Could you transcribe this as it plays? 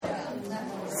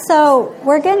So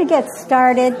we're going to get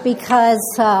started because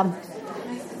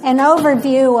an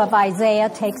overview of Isaiah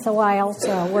takes a while,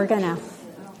 so we're going to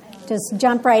just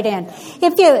jump right in.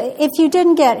 If you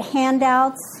didn't get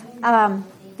handouts,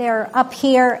 they're up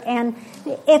here, and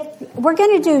we're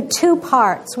going to do two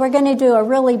parts. We're going to do a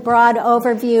really broad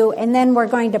overview, and then we're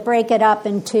going to break it up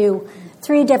into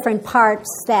three different parts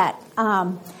that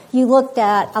you looked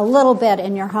at a little bit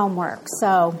in your homework.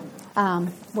 So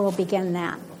we'll begin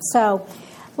that. So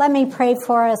let me pray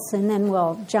for us, and then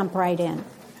we'll jump right in.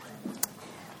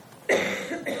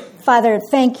 Father,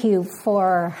 thank you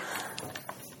for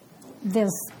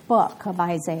this book of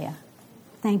Isaiah.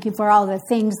 Thank you for all the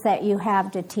things that you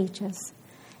have to teach us.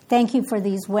 Thank you for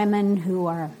these women who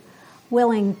are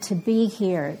willing to be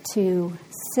here to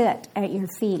sit at your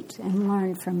feet and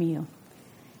learn from you.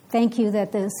 Thank you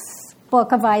that this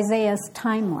book of Isaiah is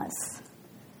timeless.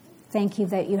 Thank you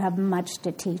that you have much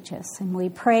to teach us. And we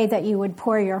pray that you would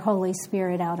pour your Holy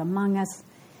Spirit out among us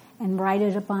and write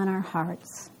it upon our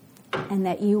hearts, and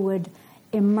that you would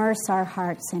immerse our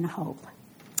hearts in hope.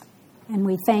 And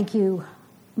we thank you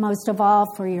most of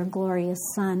all for your glorious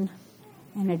Son,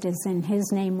 and it is in his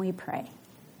name we pray.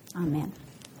 Amen.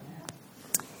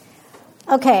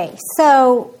 Okay,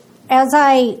 so as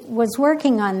I was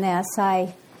working on this,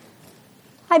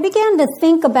 I began to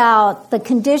think about the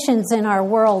conditions in our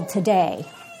world today.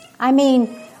 I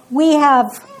mean, we have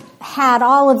had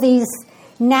all of these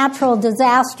natural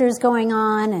disasters going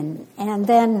on, and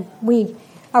then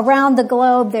around the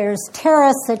globe, there's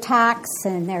terrorist attacks,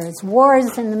 and there's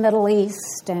wars in the Middle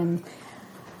East, and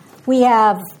we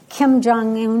have Kim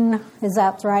Jong-un, is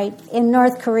that right, in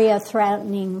North Korea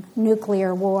threatening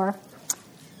nuclear war.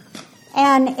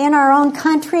 And in our own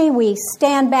country, we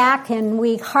stand back and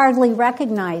we hardly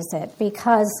recognize it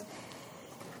because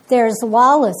there's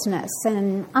lawlessness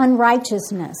and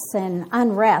unrighteousness and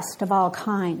unrest of all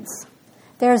kinds.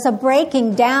 There's a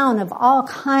breaking down of all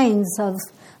kinds of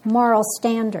moral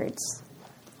standards.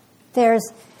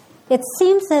 It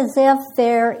seems as if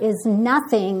there is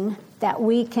nothing that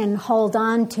we can hold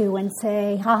on to and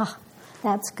say,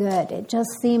 that's good. It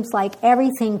just seems like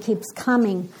everything keeps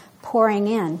pouring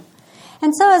in.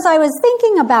 And so as I was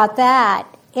thinking about that,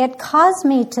 it caused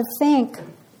me to think,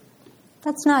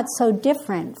 that's not so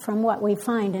different from what we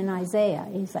find in Isaiah,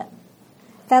 is it?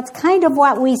 That's kind of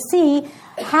what we see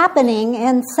happening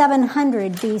in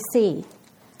 700 BC.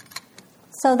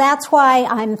 So that's why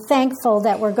I'm thankful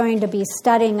that we're going to be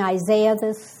studying Isaiah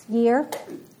this year.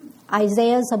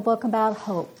 Isaiah is a book about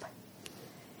hope.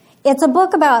 It's a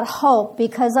book about hope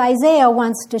because Isaiah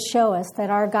wants to show us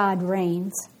that our God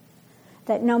reigns.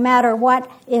 That no matter what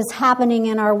is happening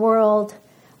in our world,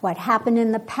 what happened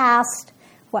in the past,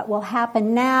 what will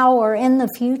happen now or in the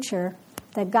future,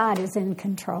 that God is in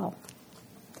control.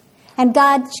 And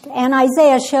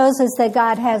Isaiah shows us that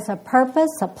God has a purpose,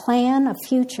 a plan, a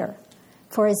future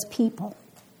for his people.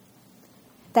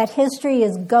 That history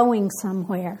is going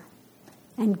somewhere,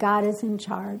 and God is in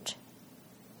charge.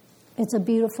 It's a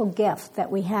beautiful gift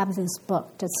that we have this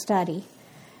book to study.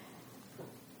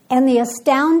 And the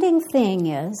astounding thing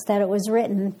is that it was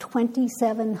written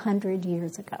 2,700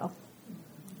 years ago.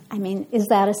 I mean, is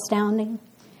that astounding?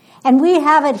 And we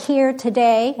have it here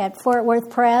today at Fort Worth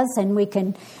Pres, and we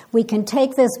can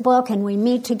take this book and we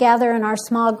meet together in our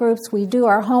small groups. We do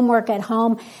our homework at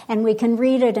home, and we can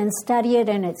read it and study it,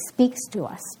 and it speaks to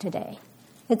us today.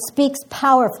 It speaks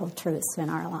powerful truths in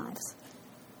our lives.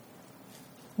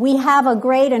 We have a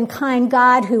great and kind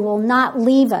God who will not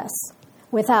leave us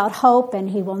without hope, and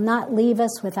he will not leave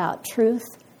us without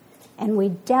truth. And we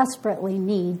desperately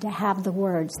need to have the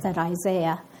words that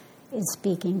Isaiah is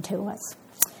speaking to us.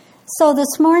 So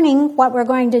this morning, what we're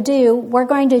going to do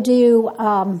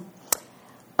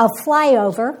a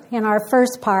flyover in our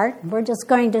first part. We're just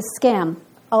going to skim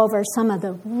over some of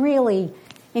the really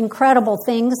incredible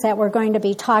things that we're going to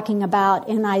be talking about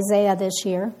in Isaiah this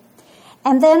year.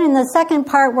 And then in the second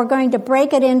part, we're going to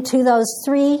break it into those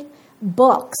three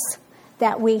books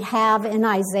that we have in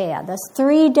Isaiah. There's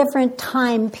three different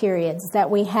time periods that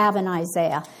we have in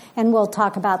Isaiah, and we'll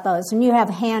talk about those. And you have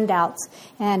handouts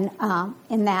and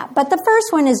in that. But the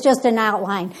first one is just an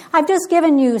outline. I've just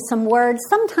given you some words.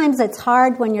 Sometimes it's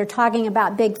hard when you're talking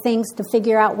about big things to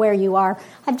figure out where you are.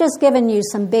 I've just given you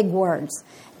some big words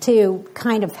to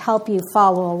kind of help you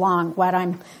follow along what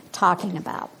I'm talking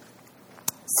about.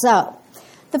 So,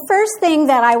 the first thing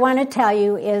that I want to tell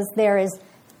you is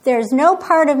there's no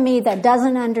part of me that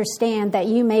doesn't understand that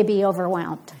you may be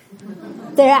overwhelmed.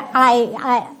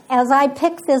 as I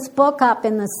picked this book up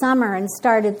in the summer and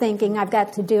started thinking I've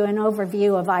got to do an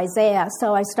overview of Isaiah,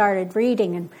 so I started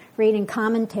reading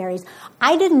commentaries.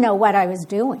 I didn't know what I was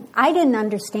doing. I didn't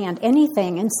understand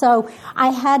anything. And so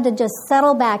I had to just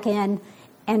settle back in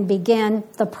and begin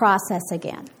the process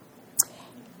again.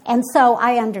 And so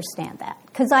I understand that,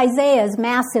 because Isaiah is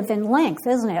massive in length,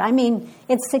 isn't it? I mean,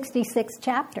 it's 66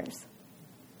 chapters.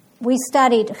 We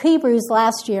studied Hebrews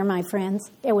last year, my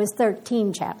friends. It was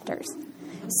 13 chapters.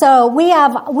 So we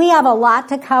have a lot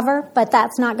to cover, but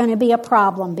that's not going to be a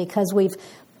problem, because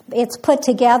it's put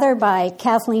together by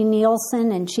Kathleen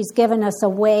Nielsen, and she's given us a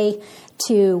way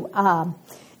to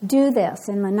do this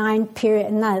in the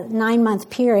 9-month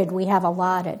period we have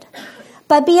allotted.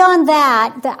 But beyond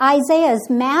that, the Isaiah is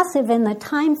massive in the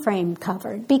time frame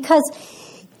covered, because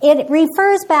it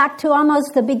refers back to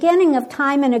almost the beginning of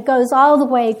time, and it goes all the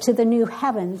way to the new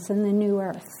heavens and the new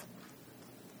earth.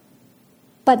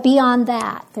 But beyond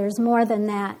that, there's more than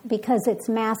that, because it's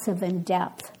massive in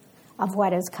depth of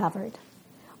what is covered.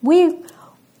 Here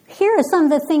are some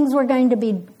of the things we're going to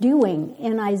be doing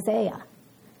in Isaiah.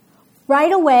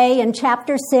 Right away in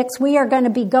chapter 6, we are going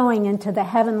to be going into the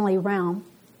heavenly realm.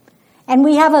 And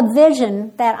we have a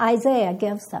vision that Isaiah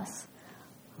gives us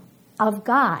of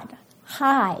God,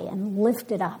 high and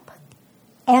lifted up.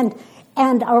 And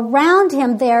around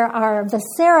him there are the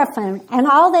seraphim, and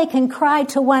all they can cry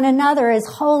to one another is,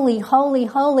 holy, holy,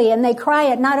 holy. And they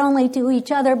cry it not only to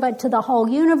each other, but to the whole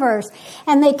universe.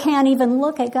 And they can't even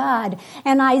look at God.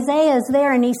 And Isaiah is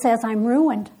there, and he says, I'm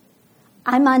ruined.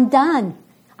 I'm undone.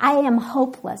 I am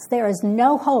hopeless. There is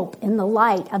no hope in the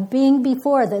light of being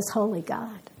before this holy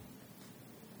God.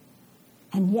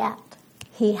 And yet,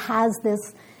 he has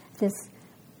this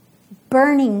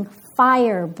burning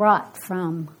fire brought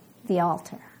from the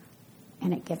altar,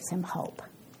 and it gives him hope.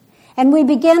 And we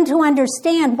begin to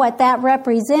understand what that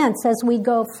represents as we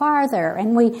go farther,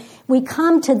 and we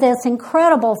come to this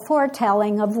incredible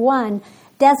foretelling of one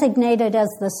designated as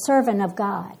the servant of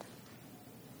God.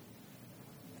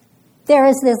 There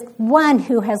is this one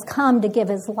who has come to give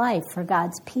his life for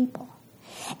God's people.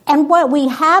 And what we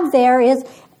have there is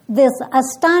this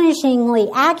astonishingly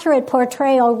accurate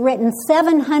portrayal written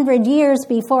 700 years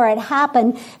before it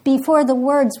happened, before the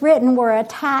words written were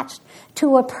attached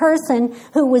to a person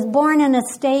who was born in a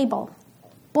stable,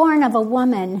 born of a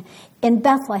woman in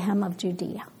Bethlehem of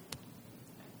Judea.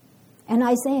 And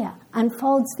Isaiah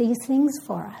unfolds these things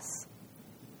for us.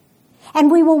 And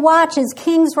we will watch as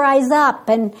kings rise up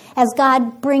and as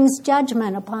God brings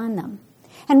judgment upon them.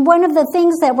 And one of the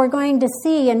things that we're going to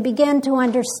see and begin to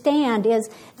understand is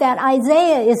that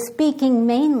Isaiah is speaking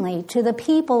mainly to the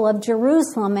people of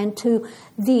Jerusalem and to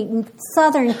the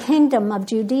southern kingdom of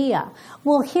Judea.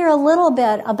 We'll hear a little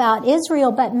bit about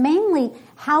Israel, but mainly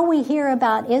how we hear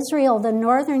about Israel, the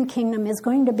northern kingdom, is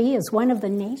going to be as one of the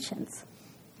nations.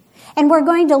 And we're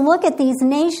going to look at these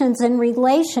nations in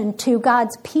relation to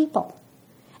God's people.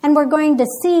 And we're going to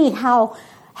see how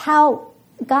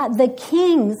God, the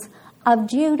kings of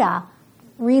Judah,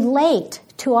 relate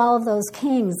to all of those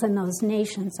kings and those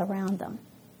nations around them.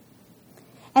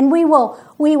 And we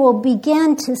will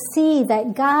begin to see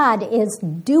that God is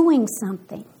doing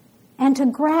something, and to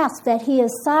grasp that he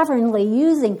is sovereignly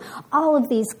using all of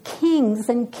these kings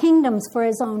and kingdoms for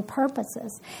his own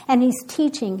purposes, and he's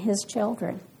teaching his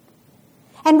children.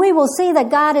 And we will see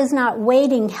that God is not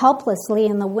waiting helplessly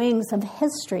in the wings of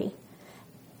history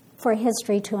for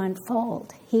history to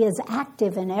unfold. He is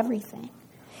active in everything.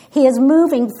 He is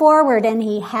moving forward, and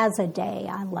he has a day.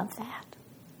 I love that.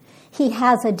 He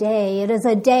has a day. It is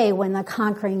a day when the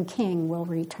conquering king will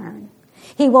return.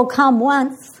 He will come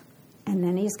once, and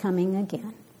then he's coming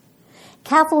again.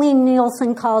 Kathleen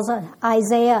Nielsen calls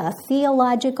Isaiah a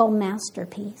theological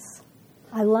masterpiece.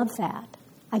 I love that.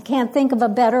 I can't think of a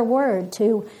better word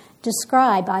to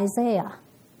describe Isaiah.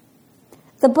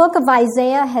 The book of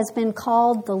Isaiah has been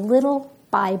called the Little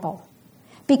Bible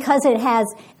because it has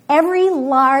every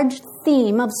large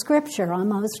theme of Scripture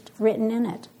almost written in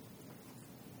it.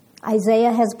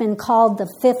 Isaiah has been called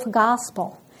the fifth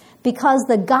gospel because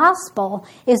the gospel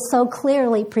is so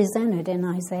clearly presented in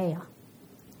Isaiah.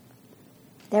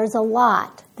 There's a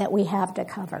lot that we have to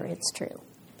cover, it's true.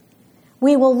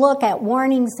 We will look at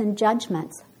warnings and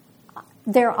judgments.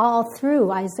 They're all through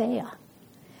Isaiah.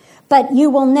 But you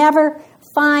will never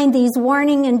find these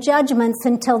warning and judgments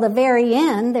until the very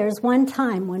end. There's one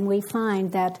time when we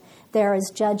find that there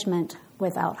is judgment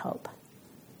without hope.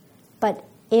 But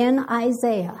in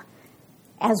Isaiah,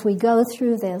 as we go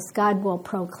through this, God will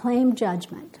proclaim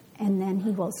judgment, and then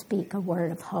he will speak a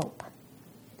word of hope.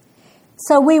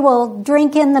 So we will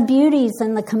drink in the beauties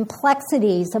and the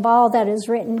complexities of all that is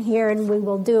written here, and we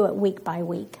will do it week by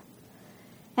week.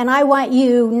 And I want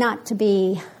you not to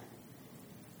be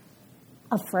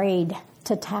afraid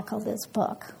to tackle this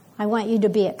book. I want you to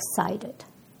be excited.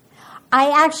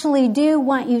 I actually do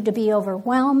want you to be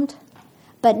overwhelmed,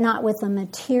 but not with the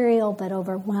material, but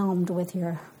overwhelmed with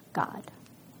your God.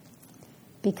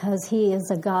 Because he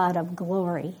is a God of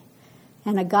glory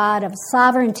and a God of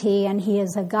sovereignty, and he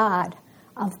is a God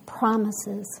of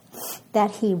promises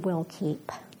that he will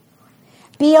keep.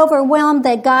 Be overwhelmed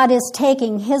that God is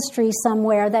taking history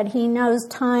somewhere, that he knows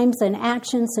times and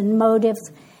actions and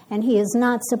motives, and he is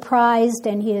not surprised,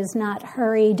 and he is not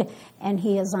hurried, and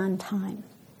he is on time.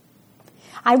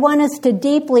 I want us to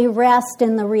deeply rest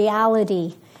in the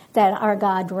reality that our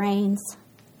God reigns,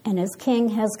 and his King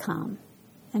has come,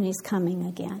 and he's coming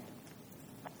again.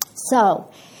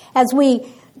 So, as we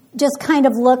just kind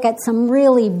of look at some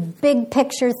really big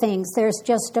picture things, there's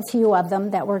just a few of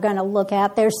them that we're going to look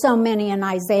at. There's so many in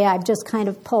Isaiah, I've just kind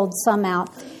of pulled some out.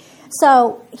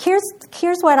 So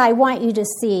here's what I want you to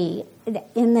see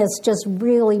in this just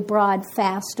really broad,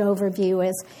 fast overview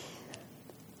is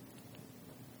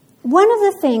one of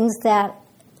the things that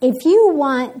if you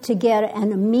want to get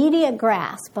an immediate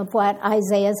grasp of what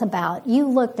Isaiah is about, you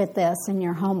looked at this in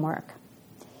your homework.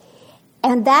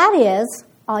 And that is,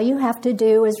 all you have to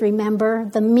do is remember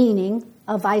the meaning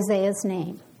of Isaiah's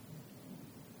name.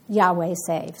 Yahweh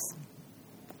saves,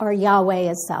 or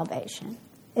Yahweh is salvation.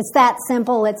 It's that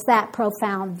simple, it's that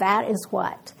profound. That is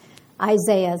what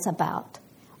Isaiah is about.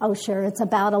 Oh, sure, it's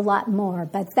about a lot more,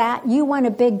 but that, you want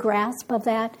a big grasp of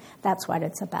that, that's what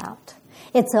it's about.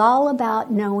 It's all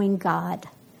about knowing God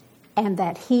and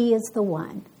that he is the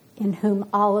one in whom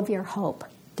all of your hope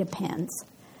depends.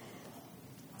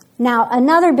 Now,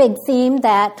 another big theme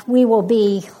that we will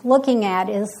be looking at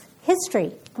is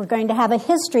history. We're going to have a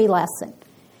history lesson.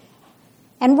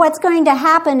 And what's going to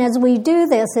happen as we do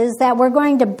this is that we're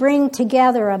going to bring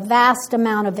together a vast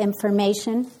amount of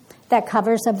information that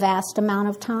covers a vast amount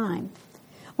of time.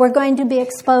 We're going to be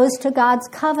exposed to God's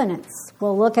covenants.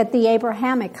 We'll look at the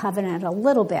Abrahamic covenant a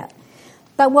little bit.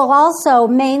 But we'll also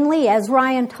mainly, as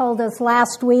Ryan told us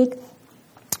last week,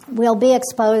 we'll be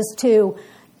exposed to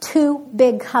two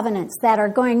big covenants that are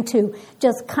going to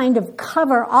just kind of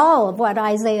cover all of what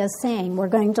Isaiah is saying. We're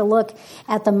going to look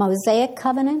at the Mosaic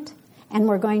covenant, and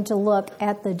we're going to look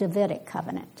at the Davidic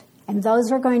covenant. And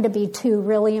those are going to be two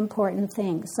really important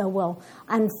things. So we'll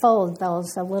unfold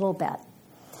those a little bit.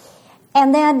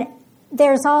 And then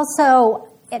there's also,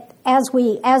 as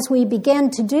we begin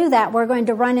to do that, we're going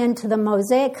to run into the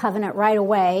Mosaic covenant right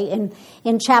away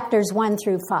in chapters 1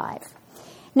 through 5.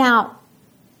 Now,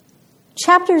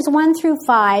 chapters 1 through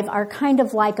 5 are kind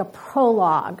of like a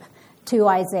prologue to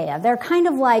Isaiah. They're kind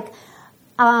of like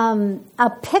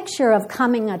a picture of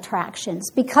coming attractions,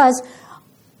 because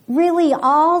really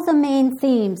all the main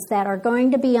themes that are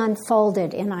going to be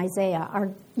unfolded in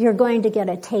Isaiah you're going to get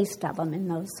a taste of them in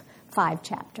those 5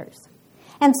 chapters.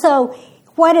 And so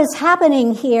what is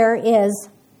happening here is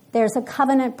there's a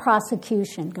covenant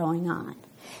prosecution going on,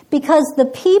 because the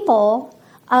people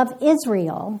of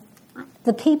Israel,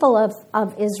 the people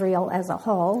of Israel as a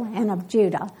whole and of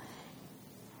Judah,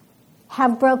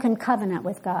 have broken covenant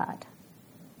with God.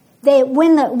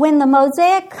 When the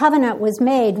Mosaic covenant was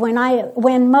made,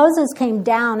 when Moses came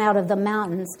down out of the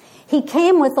mountains, he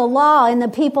came with the law, and the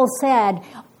people said,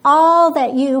 all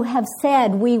that you have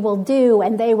said we will do,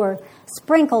 and they were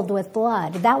sprinkled with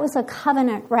blood. That was a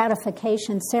covenant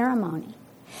ratification ceremony.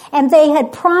 And they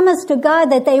had promised to God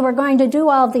that they were going to do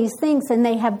all these things, and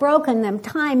they have broken them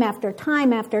time after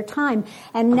time after time.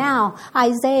 And now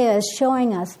Isaiah is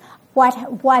showing us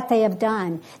what they have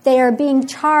done. They are being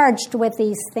charged with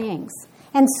these things.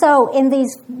 And so in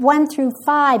these 1 through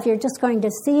 5, you're just going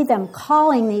to see them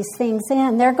calling these things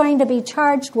in. They're going to be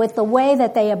charged with the way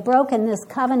that they have broken this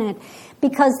covenant,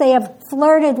 because they have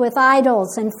flirted with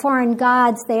idols and foreign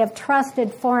gods. They have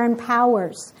trusted foreign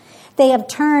powers. They have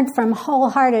turned from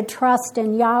wholehearted trust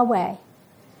in Yahweh.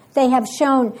 They have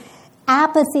shown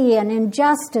apathy and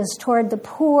injustice toward the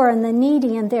poor and the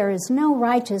needy, and there is no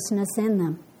righteousness in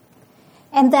them.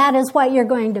 And that is what you're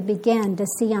going to begin to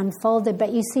see unfolded.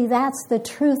 But you see, that's the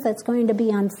truth that's going to be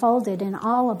unfolded in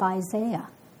all of Isaiah.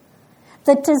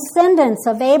 The descendants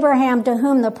of Abraham, to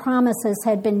whom the promises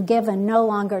had been given, no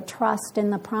longer trust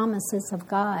in the promises of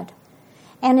God.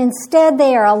 And instead,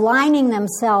 they are aligning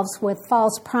themselves with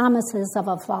false promises of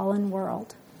a fallen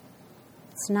world.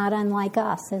 It's not unlike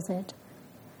us, is it?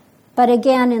 But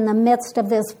again, in the midst of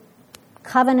this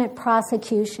covenant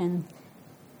prosecution,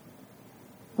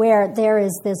 where there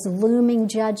is this looming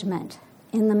judgment,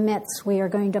 in the midst we are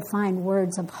going to find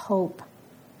words of hope.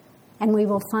 And we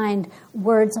will find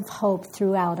words of hope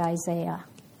throughout Isaiah.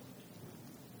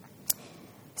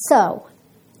 So,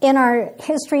 in our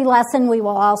history lesson, we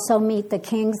will also meet the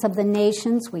kings of the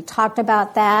nations. We talked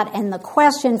about that, and the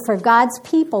question for God's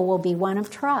people will be one of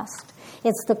trust.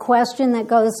 It's the question that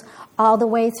goes all the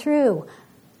way through.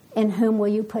 In whom will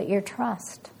you put your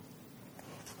trust?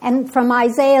 And from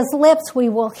Isaiah's lips, we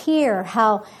will hear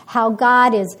how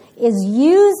God is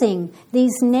using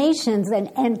these nations,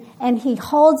 and he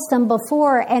holds them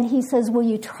before, and he says, will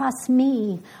you trust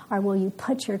me, or will you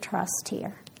put your trust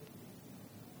here?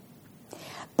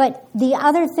 But the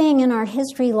other thing in our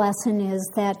history lesson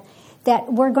is that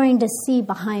we're going to see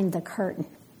behind the curtain.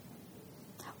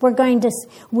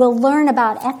 We'll learn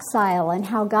about exile and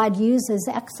how God uses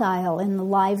exile in the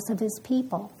lives of his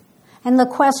people. And the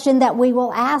question that we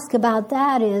will ask about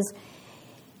that is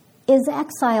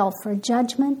exile for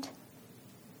judgment,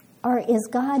 or is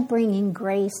God bringing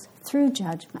grace through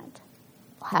judgment?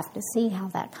 We'll have to see how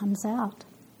that comes out.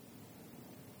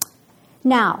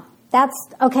 Now,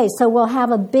 so we'll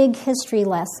have a big history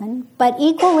lesson, but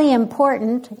equally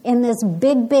important in this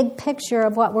big picture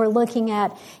of what we're looking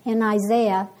at in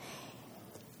Isaiah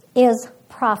is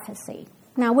prophecy.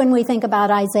 Now, when we think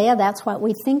about Isaiah, that's what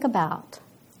we think about.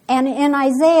 And in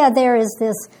Isaiah, there is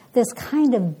this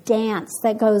kind of dance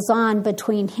that goes on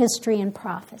between history and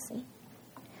prophecy.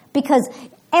 Because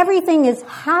everything is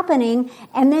happening,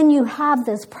 and then you have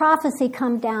this prophecy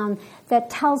come down that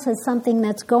tells us something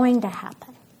that's going to happen.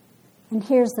 And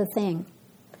here's the thing.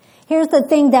 Here's the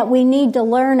thing that we need to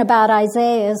learn about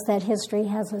Isaiah is that history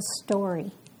has a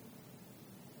story.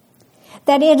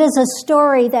 That it is a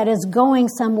story that is going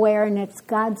somewhere, and it's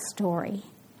God's story.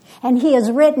 And he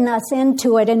has written us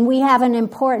into it, and we have an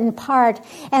important part.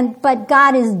 But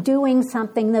God is doing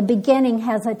something. The beginning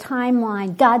has a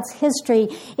timeline. God's history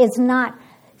is not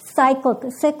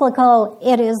cyclical,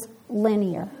 it is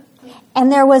linear. And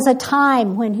there was a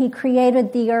time when he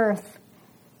created the earth,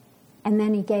 and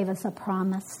then he gave us a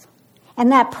promise.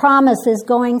 And that promise is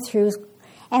going through,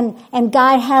 and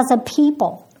God has a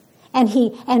people,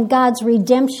 and God's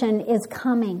redemption is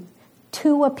coming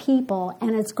to a people,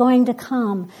 and it's going to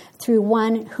come through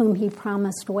one whom he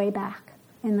promised way back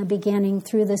in the beginning,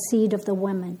 through the seed of the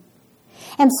woman.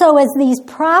 And so as these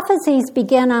prophecies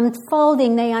begin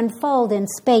unfolding, they unfold in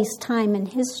space, time, and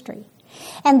history.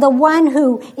 And the one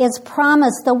who is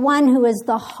promised, the one who is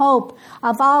the hope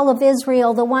of all of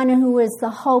Israel, the one who is the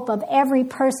hope of every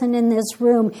person in this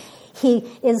room, he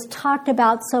is talked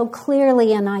about so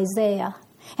clearly in Isaiah.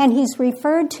 And he's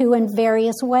referred to in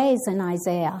various ways in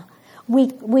Isaiah.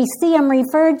 We see him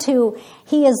referred to,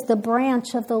 he is the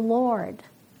branch of the Lord.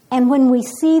 And when we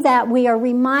see that, we are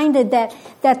reminded that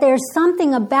there's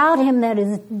something about him that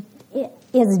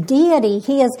is deity.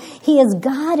 He is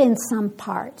God in some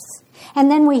parts. And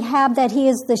then we have that he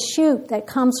is the shoot that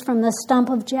comes from the stump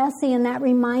of Jesse, and that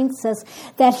reminds us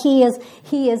that he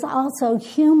is also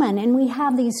human. And we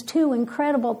have these two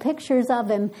incredible pictures of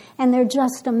him, and they're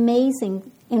just amazing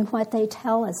in what they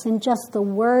tell us, in just the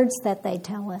words that they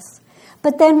tell us.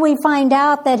 But then we find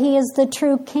out that he is the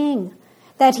true king,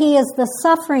 that he is the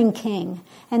suffering king,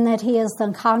 and that he is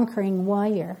the conquering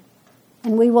warrior.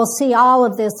 And we will see all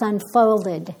of this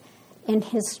unfolded in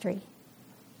history.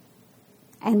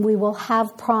 And we will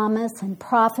have promise and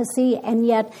prophecy, and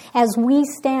yet as we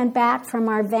stand back from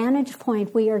our vantage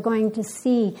point, we are going to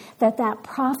see that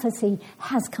prophecy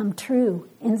has come true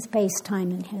in space, time,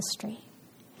 and history.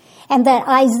 And that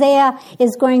Isaiah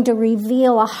is going to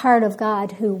reveal a heart of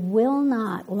God who will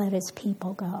not let his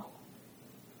people go.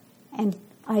 And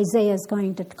Isaiah is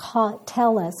going to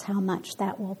tell us how much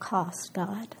that will cost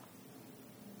God.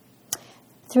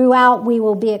 Throughout, we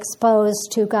will be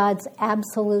exposed to God's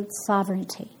absolute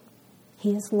sovereignty.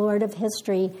 He is Lord of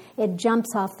history. It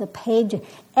jumps off the page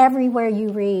everywhere you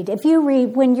read. If you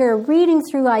read, when you're reading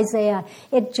through Isaiah,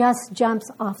 it just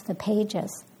jumps off the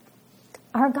pages.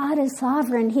 Our God is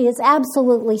sovereign. He is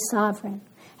absolutely sovereign.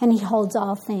 And he holds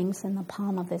all things in the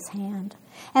palm of his hand.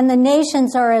 And the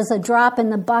nations are as a drop in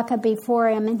the bucket before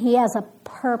him, and he has a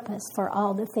purpose for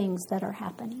all the things that are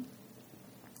happening.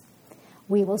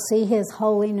 We will see his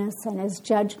holiness and his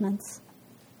judgments,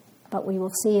 but we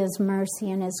will see his mercy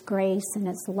and his grace and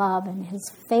his love and his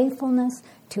faithfulness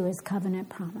to his covenant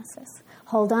promises.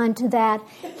 Hold on to that.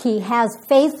 He has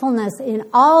faithfulness in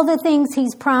all the things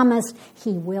he's promised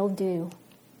he will do.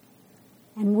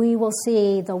 And we will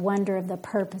see the wonder of the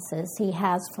purposes he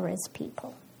has for his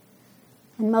people.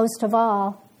 And most of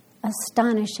all,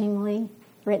 astonishingly,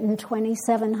 written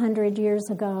 2,700 years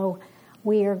ago,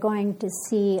 we are going to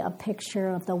see a picture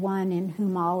of the one in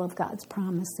whom all of God's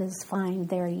promises find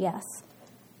their yes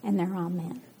and their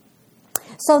amen.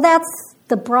 So that's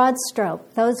the broad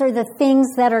stroke. Those are the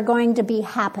things that are going to be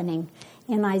happening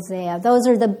in Isaiah. Those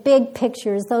are the big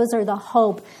pictures. Those are the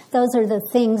hope. Those are the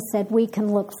things that we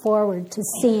can look forward to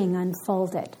seeing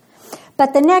unfolded.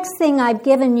 But the next thing I've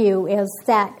given you is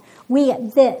that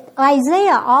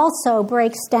Isaiah also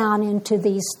breaks down into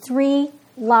these 3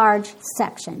 large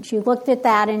sections. You looked at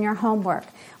that in your homework.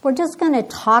 We're just going to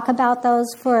talk about those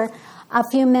for a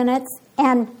few minutes.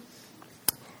 And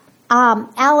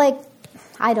Alec,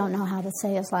 I don't know how to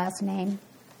say his last name.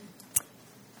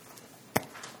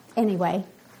 Anyway,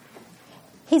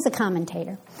 he's a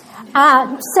commentator.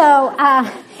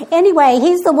 Anyway,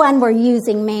 he's the one we're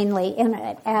using mainly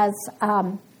as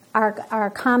our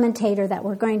commentator that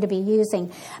we're going to be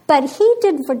using. But he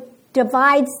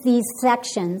divides these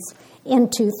sections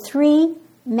into 3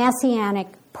 messianic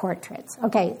portraits.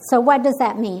 Okay, so what does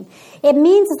that mean? It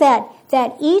means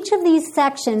that each of these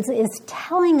sections is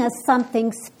telling us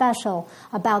something special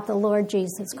about the Lord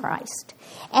Jesus Christ.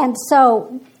 And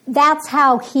so that's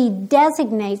how he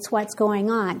designates what's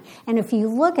going on. And if you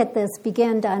look at this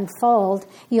begin to unfold,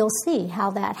 you'll see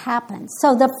how that happens.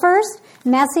 So the first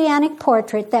messianic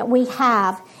portrait that we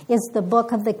have is the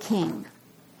Book of the King.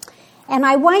 And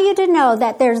I want you to know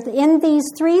that there's in these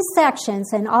 3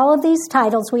 sections and all of these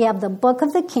titles, we have the Book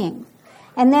of the King.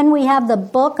 And then we have the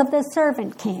Book of the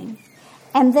Servant King.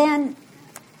 And then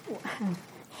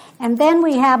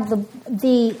we have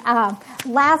the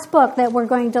last book that we're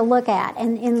going to look at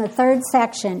in the 3rd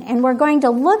section. And we're going to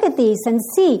look at these and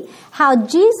see how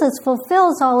Jesus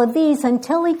fulfills all of these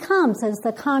until he comes as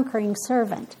the conquering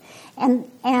servant.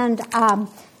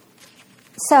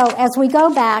 So as we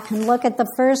go back and look at the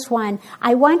first one,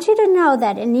 I want you to know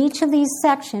that in each of these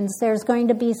sections, there's going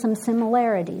to be some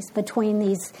similarities between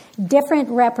these different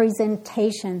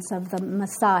representations of the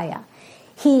Messiah.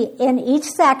 In each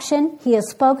section, he is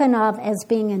spoken of as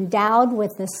being endowed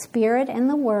with the Spirit and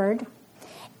the Word,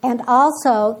 and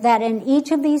also that in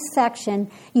each of these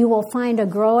sections, you will find a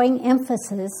growing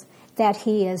emphasis that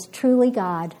he is truly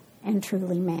God and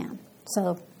truly man.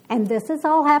 And this is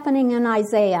all happening in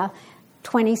Isaiah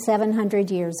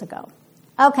 2,700 years ago.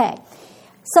 Okay,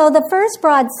 so the first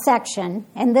broad section,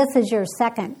 and this is your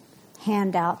second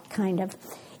handout, kind of,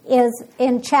 is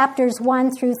in chapters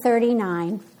 1 through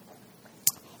 39.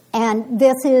 And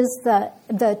this is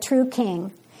the true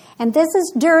king. And this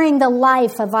is during the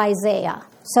life of Isaiah.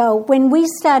 So when we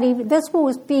study, this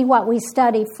will be what we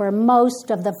study for most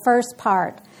of the first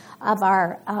part of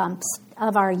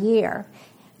our year.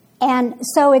 And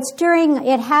so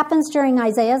it happens during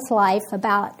Isaiah's life,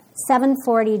 about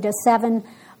 740 to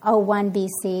 701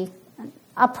 BC,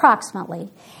 approximately.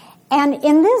 And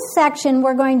in this section,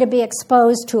 we're going to be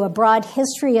exposed to a broad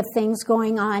history of things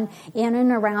going on in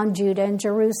and around Judah and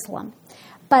Jerusalem.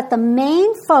 But the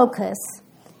main focus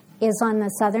is on the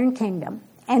southern kingdom.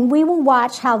 And we will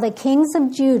watch how the kings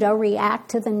of Judah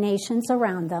react to the nations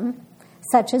around them,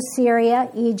 such as Syria,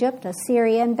 Egypt,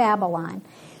 Assyria, and Babylon.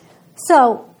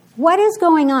 So, what is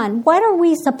going on? What are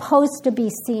we supposed to be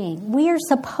seeing? We are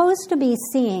supposed to be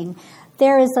seeing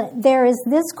there is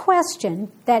this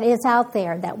question that is out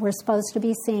there that we're supposed to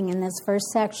be seeing in this first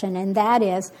section, and that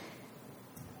is,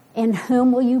 in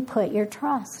whom will you put your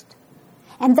trust?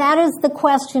 And that is the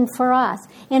question for us.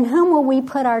 In whom will we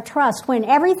put our trust? When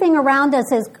everything around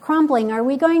us is crumbling, are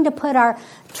we going to put our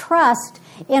trust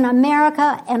in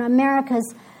America and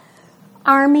America's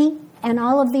army and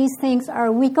all of these things?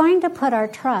 Are we going to put our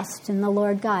trust in the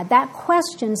Lord God? That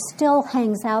question still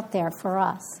hangs out there for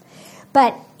us.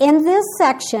 But in this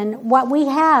section, what we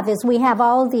have is we have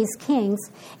all of these kings,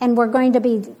 and we're going to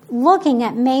be looking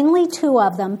at mainly 2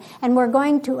 of them, and we're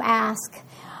going to ask,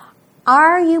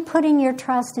 are you putting your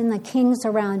trust in the kings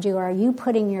around you, or are you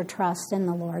putting your trust in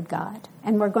the Lord God?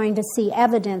 And we're going to see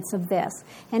evidence of this,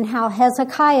 and how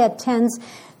Hezekiah tends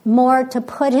more to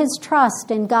put his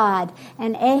trust in God,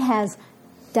 and Ahaz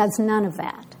does none of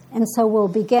that. And so we'll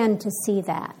begin to see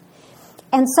that.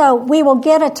 And so we will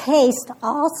get a taste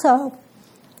also,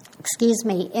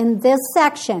 in this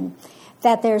section,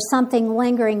 that there's something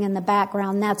lingering in the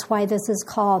background. That's why this is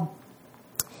called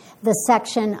the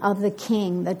section of the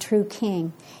king, the true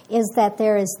king, is that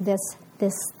there is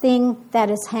this thing that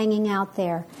is hanging out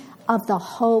there of the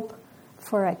hope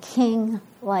for a king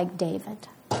like David.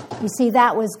 You see,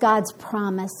 that was God's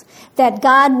promise, that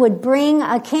God would bring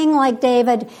a king like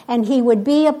David, and he would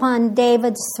be upon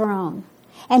David's throne.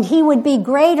 And he would be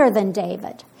greater than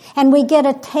David. And we get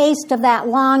a taste of that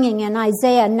longing in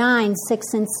Isaiah 9,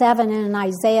 6 and 7, and in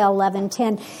Isaiah 11,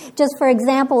 10. Just for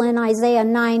example, in Isaiah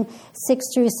 9, 6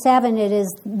 through 7, it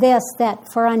is this,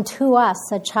 that for unto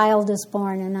us a child is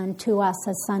born, and unto us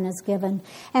a son is given.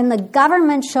 And the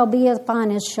government shall be upon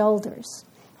his shoulders,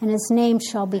 and his name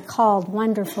shall be called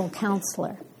Wonderful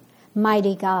Counselor,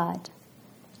 mighty God,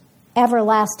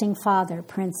 everlasting Father,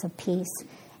 Prince of Peace.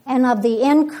 And of the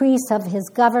increase of his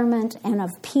government and of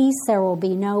peace there will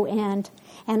be no end.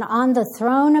 And on the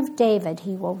throne of David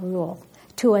he will rule,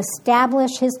 to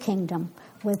establish his kingdom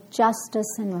with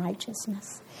justice and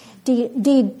righteousness. Do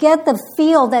you get the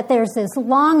feel that there's this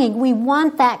longing? We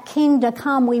want that king to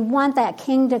come. We want that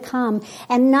king to come.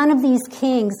 And none of these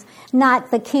kings, not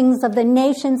the kings of the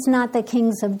nations, not the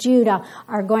kings of Judah,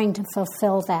 are going to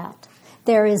fulfill that.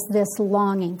 There is this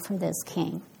longing for this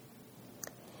king.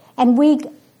 And we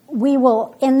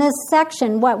will, in this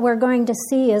section, what we're going to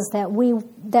see is that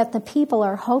the people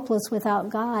are hopeless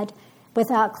without God,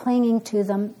 without clinging to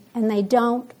them, and they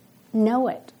don't know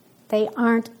it. They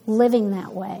aren't living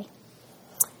that way.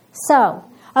 So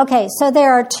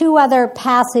there are two other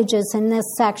passages in this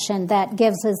section that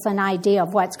gives us an idea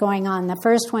of what's going on. The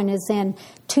first one is in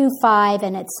 2:5,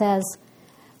 and it says,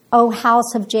 O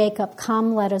house of Jacob,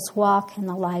 come, let us walk in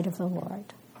the light of the Lord.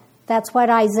 That's what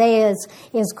Isaiah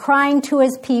is crying to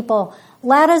his people.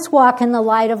 Let us walk in the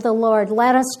light of the Lord.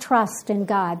 Let us trust in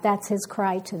God. That's his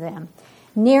cry to them.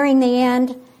 Nearing the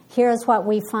end, here's what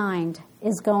we find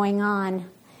is going on.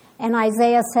 And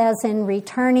Isaiah says, in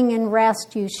returning and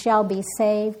rest you shall be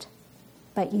saved,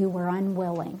 but you were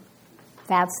unwilling.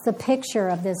 That's the picture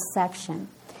of this section.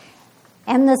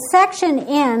 And the section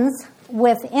ends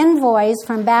with envoys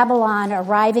from Babylon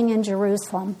arriving in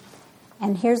Jerusalem.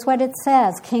 And here's what it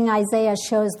says. King Isaiah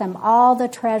shows them all the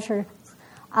treasures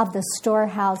of the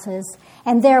storehouses.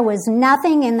 And there was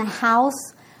nothing in the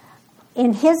house,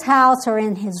 in his house or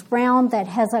in his realm, that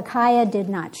Hezekiah did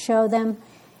not show them.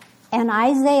 And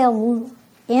Isaiah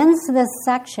ends this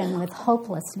section with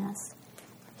hopelessness.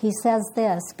 He says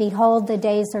this, Behold, the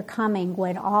days are coming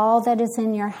when all that is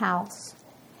in your house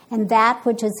and that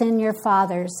which is in your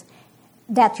fathers,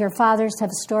 that your fathers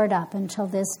have stored up until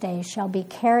this day, shall be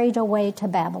carried away to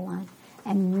Babylon,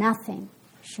 and nothing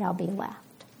shall be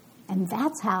left. And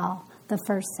that's how the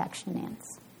first section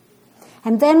ends.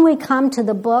 And then we come to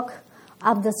the book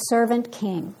of the servant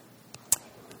king.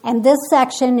 And this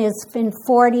section is in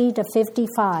 40 to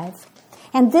 55.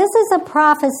 And this is a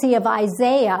prophecy of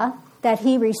Isaiah that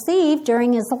he received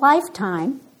during his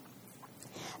lifetime.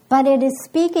 But it is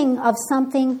speaking of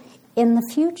something in the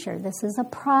future. This is a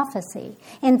prophecy.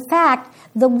 In fact,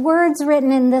 the words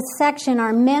written in this section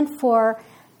are meant for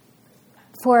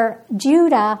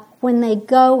Judah when they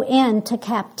go into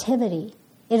captivity.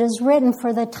 It is written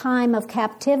for the time of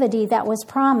captivity that was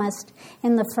promised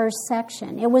in the first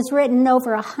section. It was written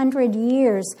over 100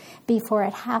 years before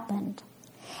it happened.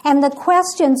 And the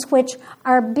questions which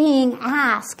are being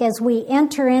asked as we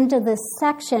enter into this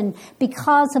section,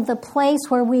 because of the place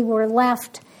where we were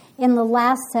left in the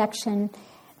last section,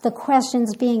 the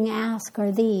questions being asked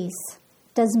are these.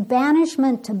 Does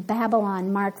banishment to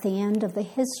Babylon mark the end of the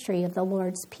history of the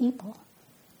Lord's people?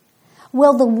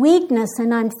 Will the weakness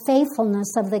and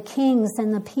unfaithfulness of the kings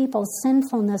and the people's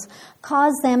sinfulness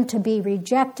cause them to be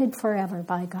rejected forever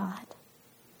by God?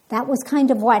 That was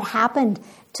kind of what happened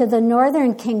to the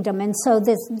northern kingdom. And so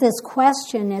this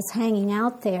question is hanging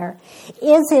out there.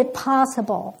 Is it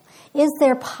possible? Is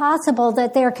there possible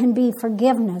that there can be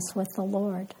forgiveness with the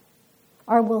Lord?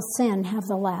 Or will sin have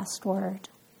the last word?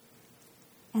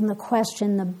 And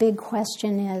the big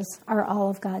question is, are all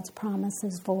of God's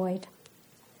promises void?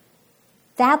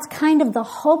 That's kind of the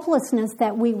hopelessness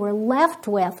that we were left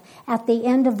with at the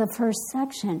end of the first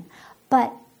section.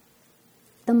 But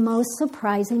the most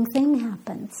surprising thing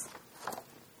happens.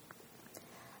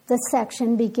 The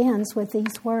section begins with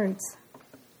these words.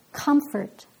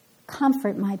 Comfort,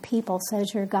 comfort my people,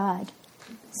 says your God.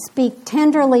 Speak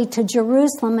tenderly to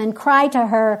Jerusalem and cry to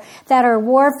her that her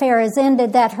warfare is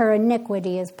ended, that her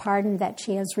iniquity is pardoned, that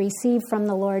she has received from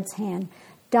the Lord's hand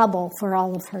double for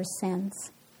all of her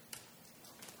sins.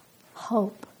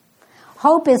 Hope.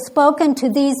 Hope is spoken to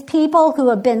these people who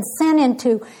have been sent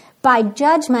into, by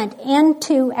judgment,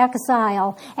 into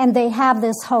exile, and they have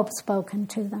this hope spoken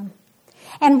to them.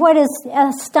 And what is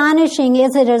astonishing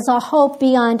is it is a hope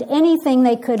beyond anything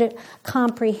they could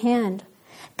comprehend.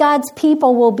 God's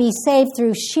people will be saved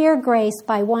through sheer grace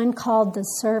by one called the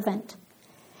servant.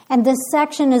 And this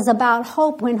section is about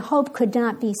hope when hope could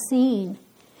not be seen.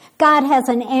 God has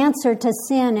an answer to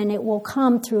sin, and it will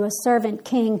come through a servant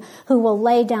king who will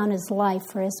lay down his life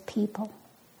for his people.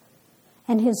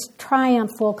 And his triumph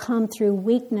will come through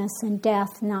weakness and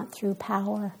death, not through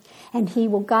power. And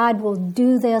God will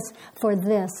do this for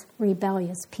this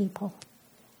rebellious people.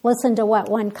 Listen to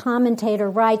what one commentator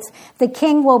writes. The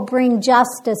king will bring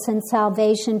justice and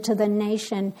salvation to the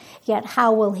nation. Yet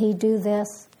how will he do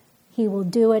this? He will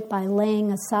do it by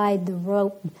laying aside the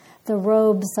the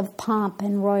robes of pomp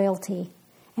and royalty,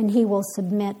 and he will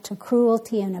submit to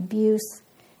cruelty and abuse,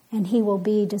 and he will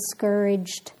be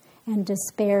discouraged and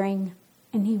despairing,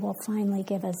 and he will finally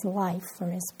give his life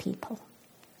for his people.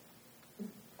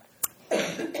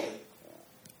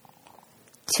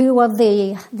 Two of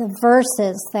the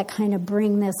verses that kind of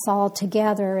bring this all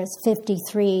together is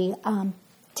 53,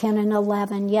 10 and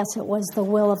 11. Yes, it was the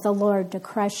will of the Lord to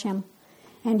crush him,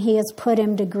 and he has put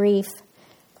him to grief.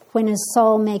 When his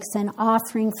soul makes an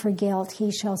offering for guilt,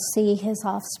 he shall see his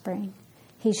offspring.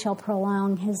 He shall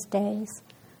prolong his days.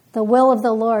 The will of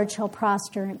the Lord shall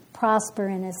prosper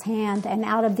in his hand, and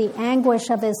out of the anguish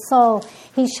of his soul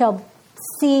he shall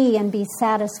see and be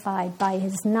satisfied. By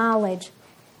his knowledge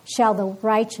shall the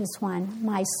righteous one,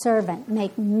 my servant,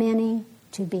 make many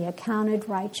to be accounted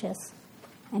righteous,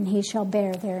 and he shall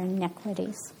bear their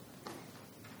iniquities.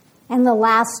 And the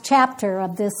last chapter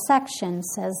of this section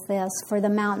says this, for the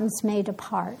mountains may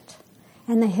depart,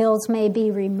 and the hills may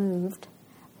be removed,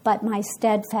 but my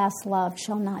steadfast love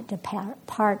shall not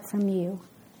depart from you,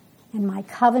 and my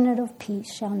covenant of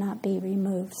peace shall not be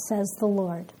removed, says the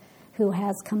Lord, who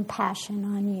has compassion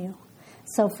on you.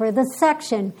 So for the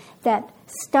section that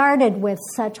started with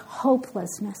such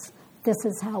hopelessness, this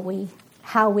is how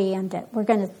we end it. We're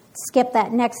going to skip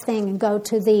that next thing and go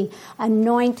to the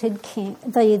anointed king,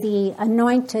 the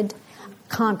anointed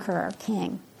conqueror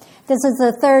king. This is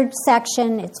the third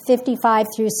section. It's 55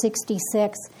 through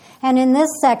 66. And in this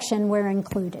section, we're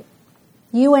included.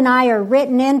 You and I are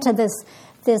written into this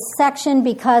section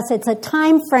because it's a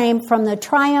time frame from the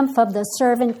triumph of the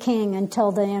servant king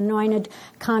until the anointed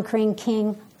conquering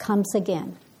king comes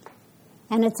again.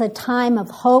 And it's a time of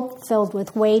hope filled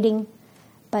with waiting,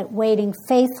 but waiting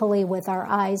faithfully with our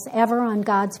eyes ever on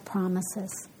God's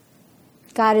promises.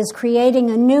 God is creating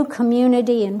a new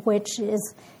community in which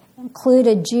is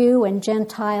included Jew and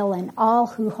Gentile and all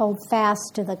who hold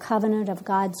fast to the covenant of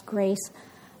God's grace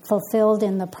fulfilled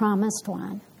in the promised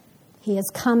one. He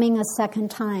is coming a second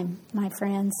time, my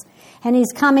friends, and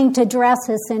he's coming to dress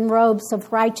us in robes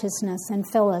of righteousness and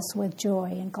fill us with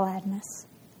joy and gladness.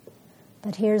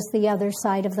 But here's the other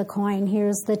side of the coin.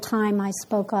 Here's the time I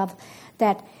spoke of,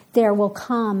 that there will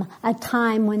come a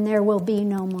time when there will be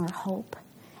no more hope.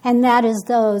 And that is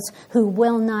those who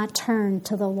will not turn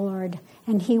to the Lord,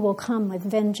 and he will come with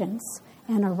vengeance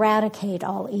and eradicate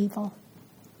all evil.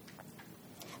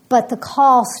 But the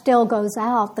call still goes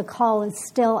out. The call is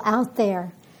still out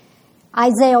there.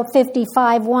 Isaiah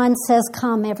 55:1 says,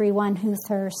 come, everyone who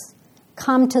thirsts.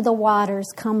 Come to the waters.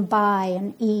 Come buy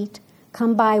and eat.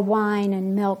 Come buy wine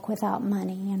and milk without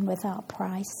money and without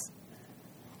price.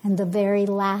 And the very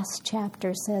last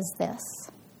chapter says this.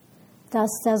 Thus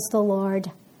says the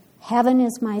Lord, heaven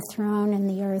is my throne and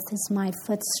the earth is my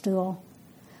footstool.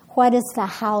 What is the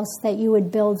house that you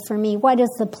would build for me? What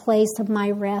is the place of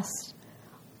my rest?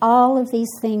 All of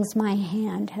these things my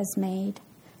hand has made.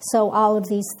 So all of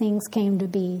these things came to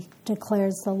be,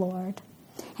 declares the Lord.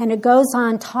 And it goes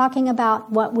on talking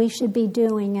about what we should be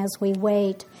doing as we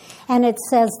wait. And it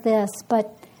says this,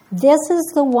 but this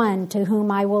is the one to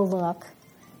whom I will look,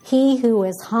 he who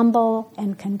is humble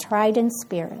and contrite in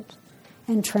spirit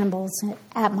and trembles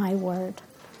at my word.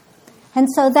 And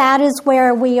so that is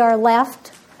where we are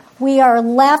left. We are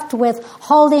left with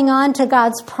holding on to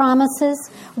God's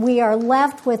promises. We are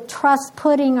left with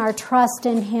putting our trust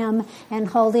in him and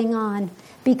holding on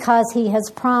because he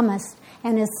has promised.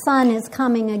 And his son is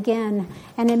coming again,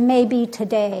 and it may be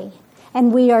today.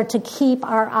 And we are to keep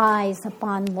our eyes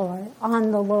on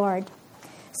the Lord.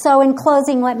 So in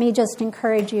closing, let me just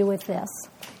encourage you with this.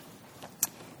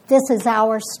 This is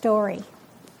our story.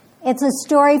 It's a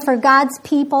story for God's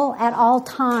people at all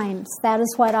times. That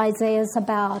is what Isaiah is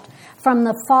about. From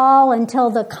the fall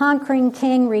until the conquering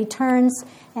king returns,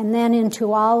 and then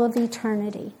into all of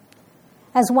eternity.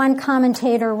 As one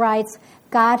commentator writes,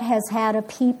 God has had a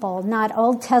people, not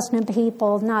Old Testament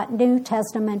people, not New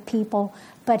Testament people,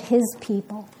 but his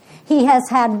people. He has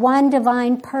had one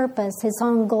divine purpose, his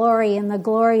own glory and the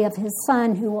glory of his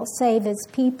Son who will save his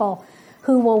people,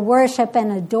 who will worship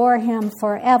and adore him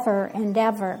forever and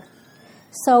ever.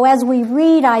 So as we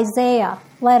read Isaiah,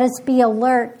 let us be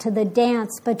alert to the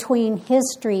dance between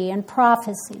history and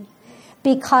prophecy,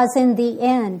 because in the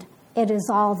end, it is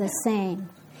all the same.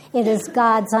 It is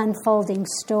God's unfolding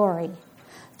story.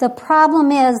 The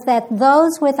problem is that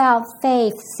those without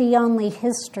faith see only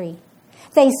history.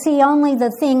 They see only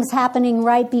the things happening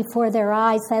right before their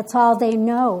eyes. That's all they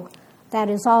know. That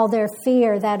is all their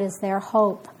fear. That is their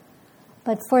hope.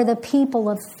 But for the people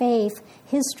of faith,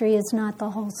 history is not the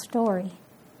whole story,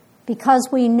 because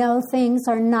we know things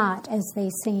are not as they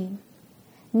seem.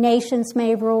 Nations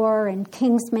may roar and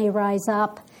kings may rise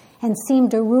up, and seem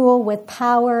to rule with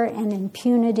power and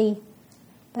impunity,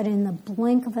 but in the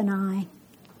blink of an eye,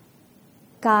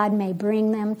 God may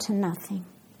bring them to nothing.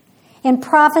 In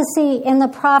the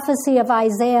prophecy of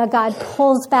Isaiah, God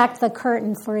pulls back the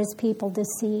curtain for his people to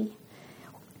see,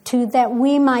 that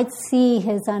we might see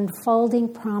his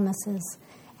unfolding promises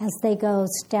as they go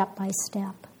step by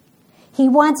step. He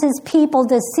wants his people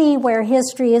to see where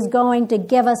history is going, to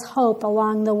give us hope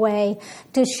along the way,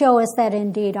 to show us that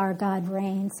indeed our God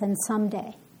reigns. And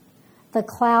someday the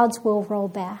clouds will roll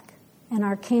back and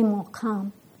our King will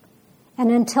come.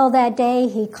 And until that day,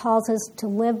 he calls us to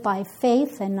live by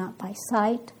faith and not by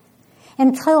sight.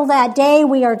 Until that day,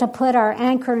 we are to put our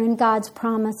anchor in God's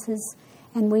promises,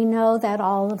 and we know that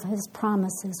all of his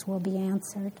promises will be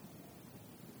answered.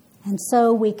 And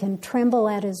so we can tremble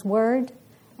at his word,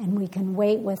 and we can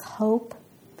wait with hope,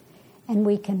 and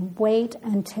we can wait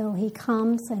until he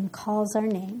comes and calls our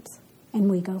names,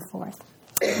 and we go forth.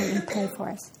 Let me pray for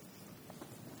us.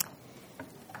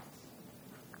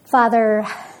 Father,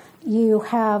 you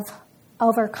have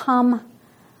overcome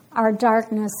our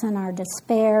darkness and our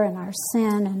despair and our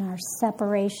sin and our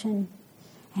separation,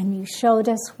 and you showed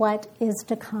us what is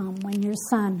to come when your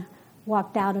Son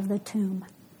walked out of the tomb.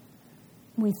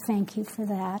 We thank you for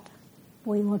that.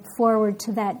 We look forward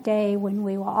to that day when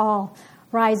we will all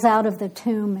rise out of the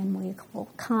tomb and we will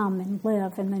come and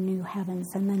live in the new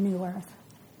heavens and the new earth.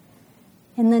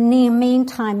 In the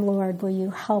meantime, Lord, will you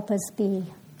help us be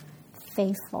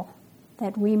faithful,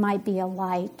 that we might be a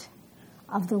light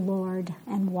of the Lord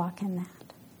and walk in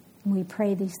that. And we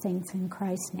pray these things in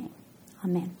Christ's name.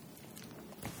 Amen.